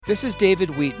This is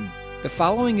David Wheaton. The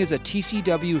following is a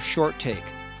TCW short take,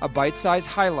 a bite-sized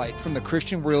highlight from the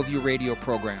Christian Worldview radio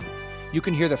program. You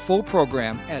can hear the full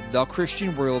program at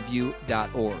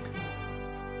thechristianworldview.org.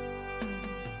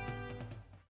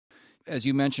 As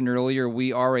you mentioned earlier,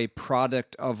 we are a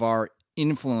product of our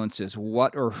influences,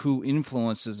 what or who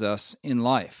influences us in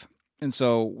life. And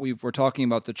so we're talking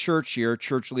about the church here,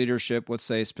 church leadership, let's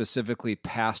say specifically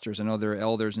pastors. I know there are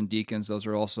elders and deacons, those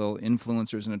are also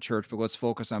influencers in a church, but let's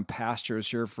focus on pastors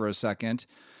here for a second.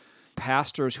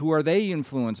 Pastors, who are they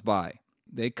influenced by?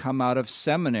 They come out of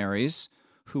seminaries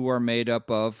who are made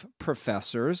up of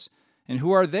professors. And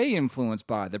who are they influenced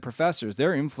by? The professors.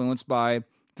 They're influenced by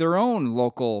their own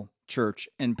local church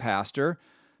and pastor.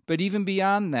 But even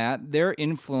beyond that, they're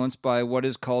influenced by what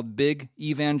is called big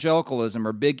evangelicalism,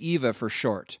 or Big Eva for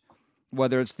short,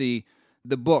 whether it's the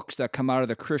books that come out of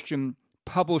the Christian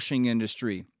publishing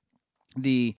industry,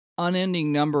 the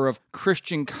unending number of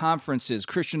Christian conferences,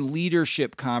 Christian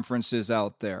leadership conferences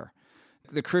out there,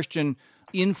 the Christian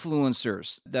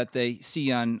influencers that they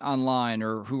see online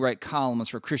or who write columns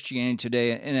for Christianity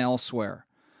Today and elsewhere.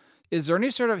 Is there any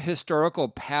sort of historical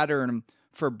pattern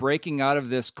for breaking out of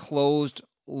this closed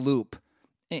loop?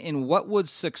 And what would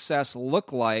success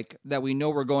look like that we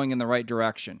know we're going in the right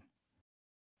direction?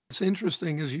 It's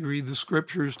interesting as you read the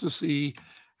scriptures to see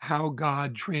how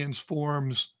God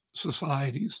transforms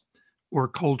societies or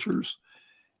cultures.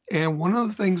 And one of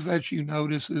the things that you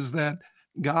notice is that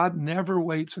God never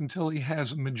waits until he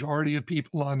has a majority of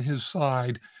people on his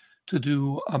side to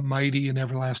do a mighty and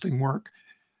everlasting work.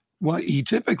 What he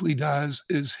typically does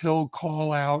is he'll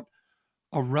call out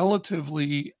a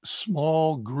relatively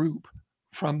small group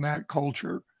from that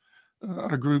culture,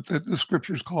 a group that the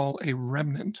scriptures call a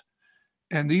remnant.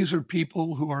 And these are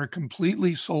people who are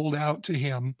completely sold out to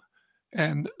him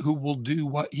and who will do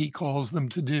what he calls them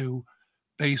to do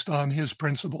based on his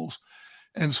principles.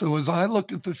 And so as I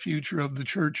look at the future of the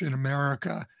church in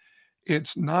America,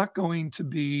 it's not going to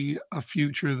be a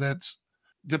future that's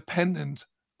dependent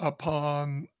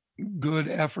upon good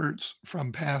efforts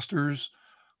from pastors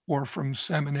or from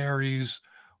seminaries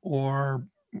or,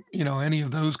 any of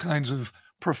those kinds of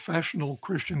professional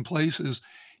Christian places.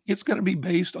 It's going to be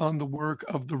based on the work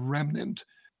of the remnant,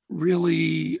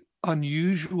 really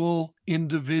unusual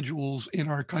individuals in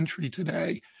our country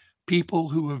today, people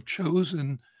who have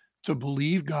chosen to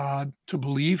believe God, to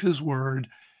believe his word,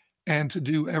 and to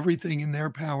do everything in their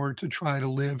power to try to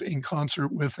live in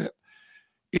concert with it.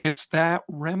 It's that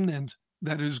remnant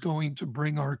that is going to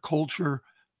bring our culture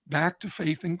back to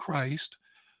faith in Christ,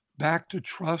 back to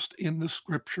trust in the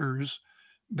scriptures,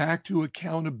 back to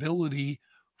accountability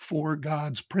for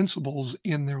God's principles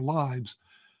in their lives.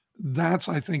 That's,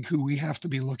 I think, who we have to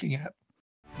be looking at.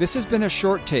 This has been a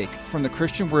short take from the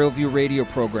Christian Worldview radio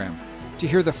program. To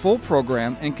hear the full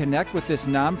program and connect with this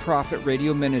nonprofit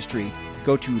radio ministry,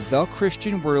 go to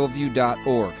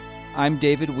thechristianworldview.org. I'm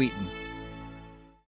David Wheaton.